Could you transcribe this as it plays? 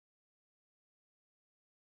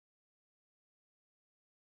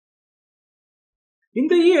In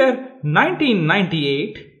the year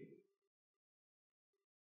 1998,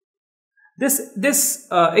 this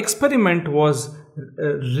experiment was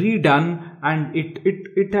redone, and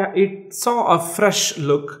it saw a fresh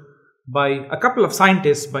look by a couple of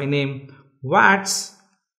scientists by name Watts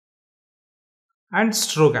and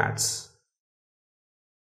Strogatz.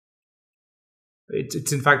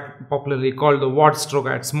 It's in fact popularly called the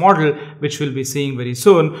Watt-Strogatz model, which we'll be seeing very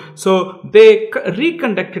soon. So they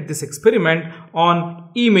reconducted this experiment on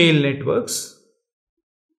email networks,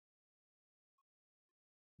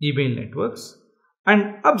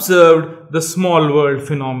 and observed the small world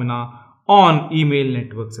phenomena on email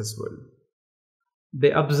networks as well.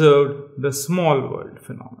 They observed the small world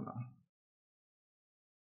phenomena.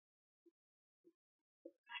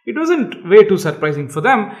 It wasn't way too surprising for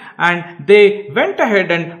them, and they went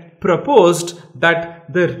ahead and proposed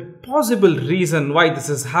that the possible reason why this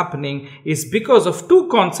is happening is because of two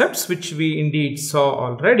concepts which we indeed saw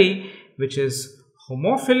already, which is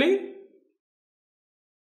homophily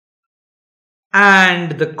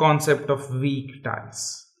and the concept of weak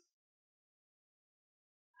ties.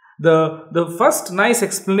 The first nice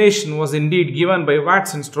explanation was indeed given by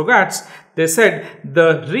Watts and Strogatz. They said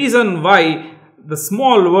the reason why the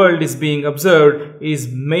small world is being observed is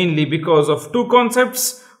mainly because of two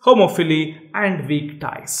concepts, homophily and weak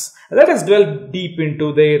ties. Let us delve deep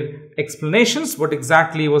into their explanations. What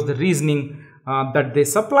exactly was the reasoning that they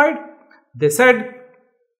supplied? They said,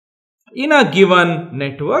 in a given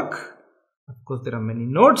network, of course there are many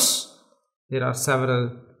nodes, there are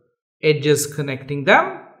several edges connecting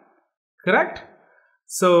them, correct?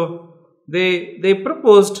 So they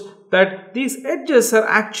proposed that these edges are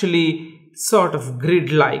actually sort of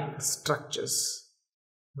grid-like structures,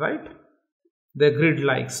 right? They're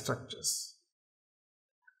grid-like structures.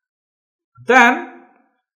 Then,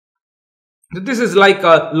 this is like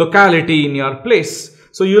a locality in your place.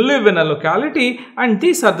 So you live in a locality, and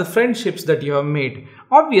these are the friendships that you have made.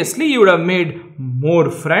 Obviously, you would have made more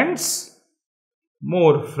friends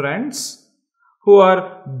who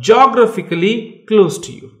are geographically close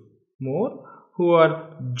to you. Who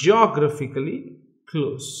are geographically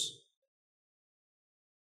close.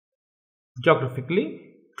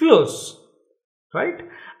 Right?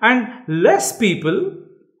 And less people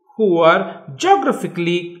who are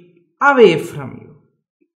geographically away from you.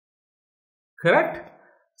 Correct?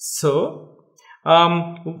 So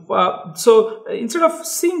instead of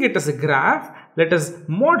seeing it as a graph, let us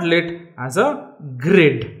model it as a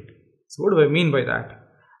grid. So what do I mean by that?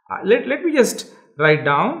 Let me just write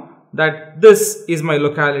down that this is my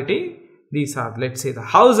locality. These are, let's say, the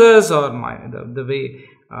houses, or the way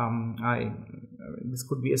this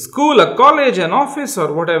could be a school, a college, an office,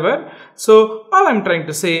 or whatever. So all I'm trying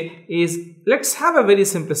to say is, let's have a very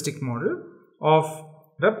simplistic model of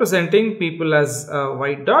representing people as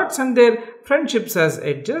white dots and their friendships as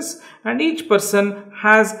edges, and each person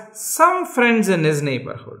has some friends in his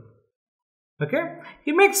neighborhood. Okay,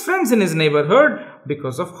 he makes friends in his neighborhood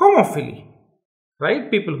because of homophily, right?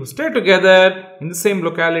 People who stay together in the same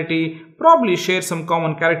locality probably share some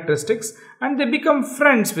common characteristics, and they become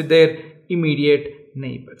friends with their immediate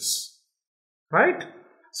neighbors, right?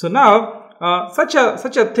 So now such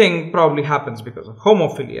a thing probably happens because of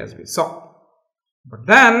homophily, as we saw. But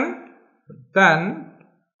then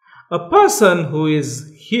a person who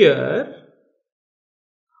is here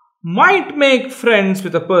might make friends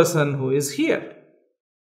with a person who is here.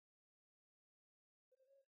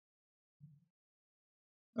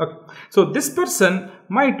 Okay. So this person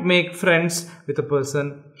might make friends with a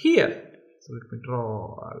person here. So let me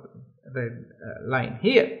draw a red line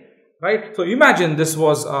here, right? So imagine this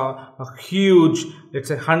was a huge, let's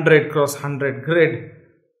say 100 cross 100 grid,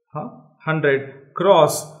 100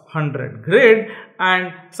 cross 100 grid,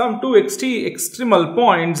 and some two extremal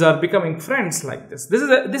points are becoming friends like this.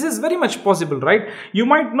 This is very much possible, right? You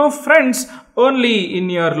might know friends only in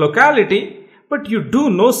your locality, but you do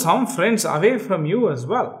know some friends away from you as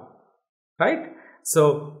well, right?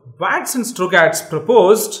 So Watts and Strogatz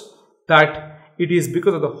proposed that it is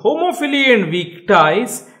because of the homophily and weak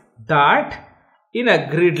ties that in a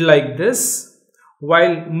grid like this,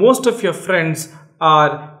 while most of your friends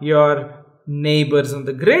are your neighbors on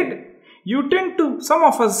the grid, some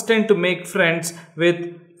of us tend to make friends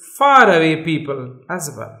with far away people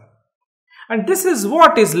as well. And this is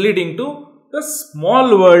what is leading to the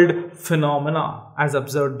small world phenomena as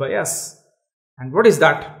observed by us. And what is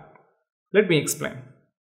that? Let me explain.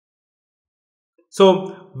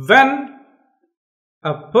 So when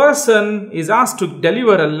a person is asked to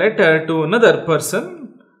deliver a letter to another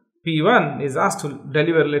person, P1 is asked to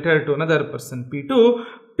deliver a letter to another person, P2,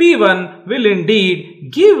 P1 will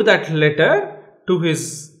indeed give that letter to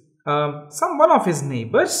his one of his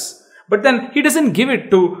neighbors, but then he doesn't give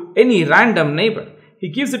it to any random neighbor. He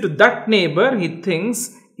gives it to that neighbor he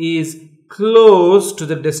thinks is close to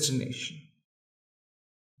the destination.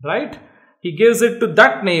 Right? He gives it to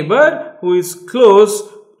that neighbor who is close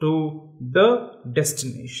to the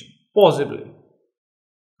destination, possibly.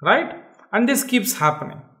 Right? And this keeps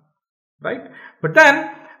happening. Right? But then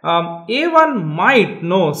A1 might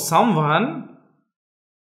know someone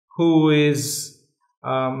who is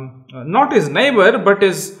not his neighbor, but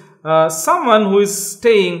is someone who is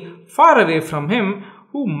staying far away from him,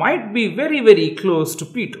 who might be very, very close to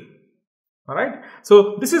P2. Alright,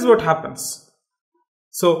 so this is what happens.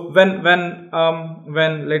 So when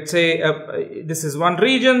let's say this is one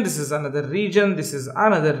region, this is another region, this is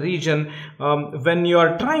another region, when you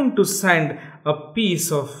are trying to send a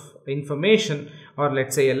piece of information, or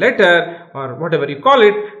let's say a letter, or whatever you call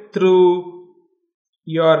it, through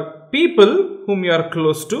your people whom you are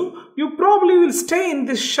close to, you probably will stay in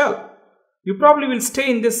this shell. You probably will stay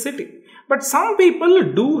in this city. But some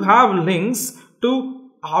people do have links to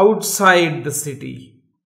outside the city,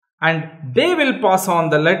 and they will pass on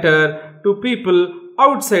the letter to people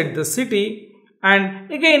outside the city,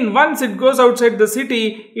 and again once it goes outside the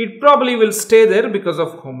city, it probably will stay there because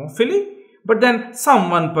of homophily. But then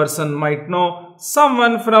one person might know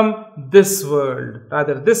someone from this world,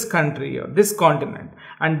 rather this country or this continent,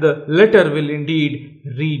 and the letter will indeed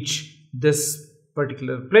reach this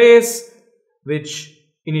particular place, which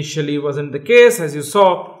initially wasn't the case. As you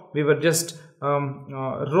saw, we were just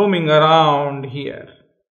roaming around here,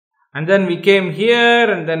 and then we came here,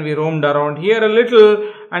 and then we roamed around here a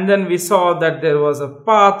little, and then we saw that there was a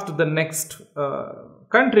path to the next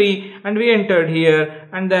country, and we entered here,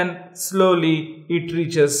 and then slowly it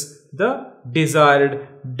reaches the desired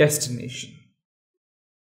destination.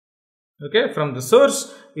 Okay, from the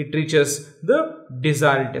source it reaches the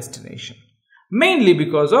desired destination, mainly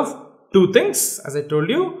because of two things, as I told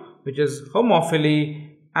you, which is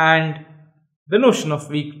homophily and the notion of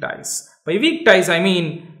weak ties. By weak ties I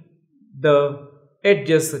mean the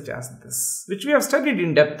edges such as this, which we have studied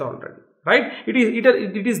in depth already. Right?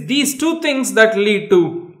 It is these two things that lead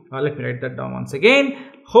to, let me write that down once again,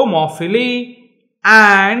 homophily,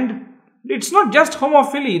 and it's not just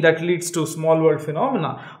homophily that leads to small world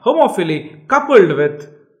phenomena. Homophily coupled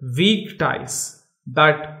with weak ties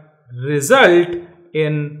that result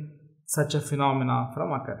in such a phenomena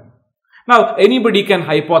from occurring. Now, anybody can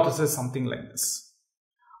hypothesize something like this.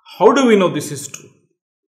 How do we know this is true?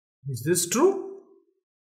 Is this true?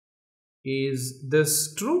 Is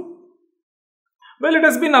this true? Well, it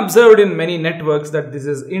has been observed in many networks that this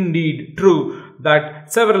is indeed true,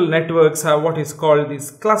 that several networks have what is called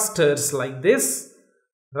these clusters like this,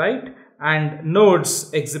 right? And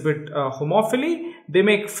nodes exhibit homophily. They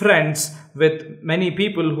make friends with many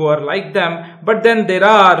people who are like them, but then there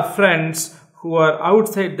are friends who are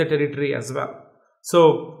outside the territory as well.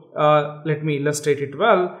 So, let me illustrate it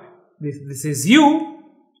well. This is you.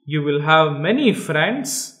 You will have many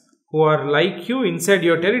friends who are like you inside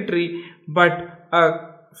your territory, but a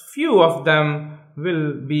few of them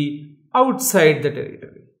will be outside the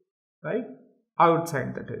territory, right?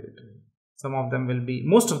 Outside the territory. Some of them will be,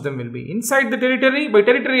 most of them will be inside the territory. By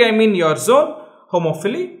territory, I mean your zone,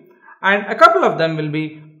 homophily, and a couple of them will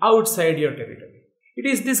be outside your territory. It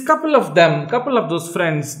is this couple of them, couple of those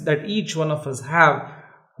friends that each one of us have,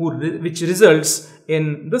 which results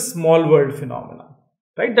in the small world phenomena,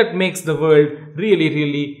 right? That makes the world really,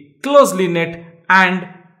 really closely knit and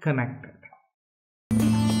connected.